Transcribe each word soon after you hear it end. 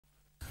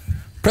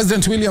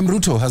President William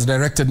Ruto has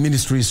directed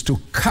ministries to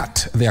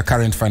cut their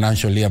current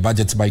financial year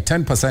budgets by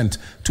 10%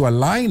 to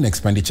align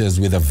expenditures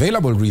with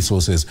available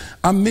resources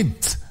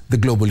amidst the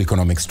global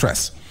economic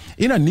stress.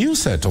 In a new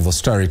set of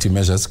austerity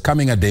measures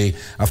coming a day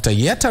after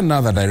yet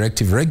another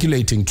directive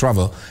regulating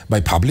travel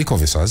by public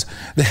officers,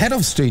 the head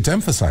of state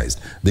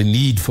emphasized the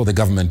need for the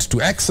government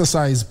to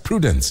exercise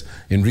prudence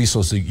in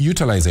resource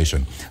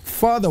utilization,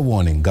 further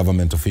warning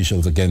government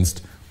officials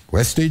against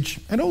wastage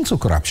and also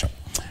corruption.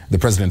 The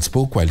president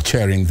spoke while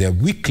chairing their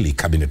weekly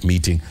cabinet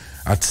meeting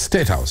at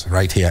State House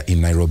right here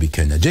in Nairobi,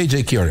 Kenya.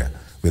 JJ Kioria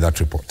with that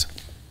report.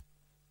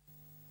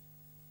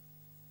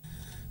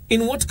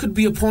 In what could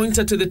be a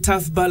pointer to the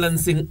tough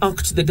balancing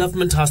act the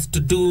government has to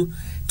do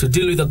to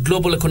deal with a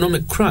global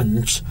economic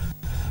crunch,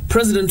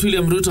 President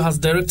William Ruto has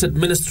directed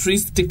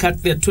ministries to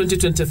cut their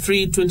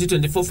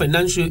 2023-2024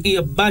 financial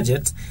year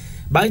budget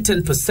by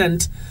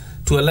 10%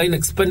 to align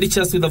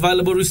expenditures with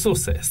available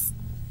resources.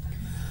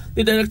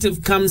 The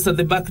directive comes at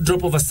the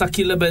backdrop of a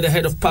circular by the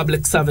head of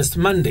Public Service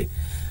Monday,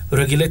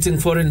 regulating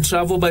foreign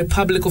travel by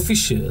public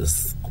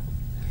officials.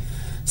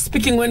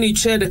 Speaking when he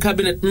chaired a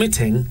cabinet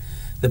meeting,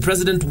 the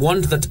president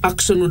warned that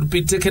action would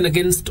be taken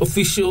against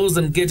officials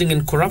engaging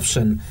in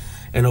corruption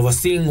and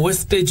overseeing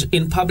wastage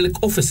in public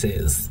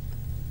offices.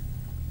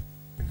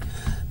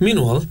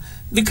 Meanwhile,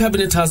 the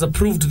cabinet has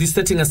approved the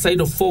setting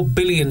aside of 4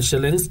 billion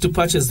shillings to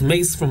purchase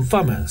maize from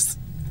farmers.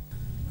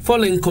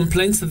 Following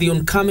complaints that the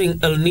oncoming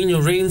El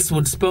Niño rains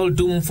would spell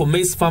doom for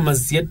maize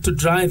farmers yet to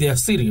dry their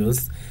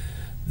cereals,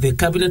 the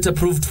cabinet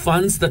approved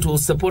funds that will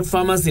support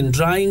farmers in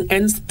drying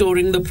and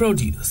storing the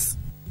produce.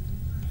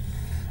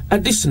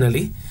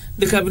 Additionally,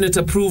 the cabinet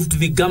approved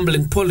the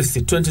Gambling Policy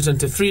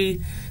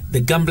 2023, the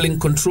Gambling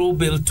Control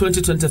Bill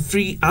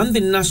 2023 and the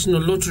National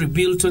Lottery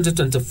Bill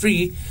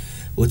 2023,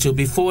 which will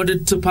be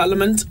forwarded to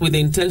Parliament with the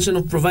intention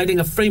of providing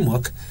a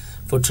framework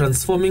for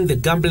transforming the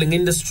gambling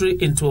industry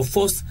into a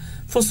force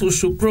for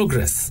social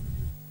progress.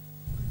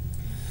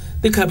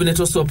 The cabinet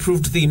also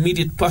approved the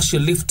immediate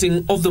partial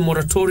lifting of the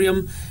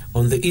moratorium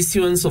on the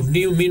issuance of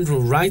new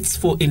mineral rights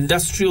for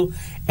industrial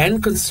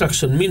and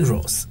construction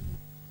minerals.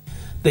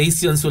 The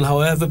issuance will,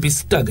 however, be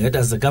staggered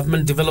as the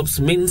government develops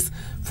means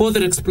for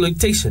their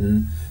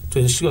exploitation to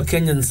ensure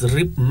Kenyans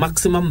reap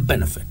maximum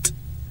benefit.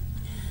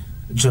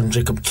 John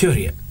Jacob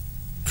Curie,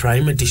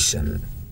 Prime Edition.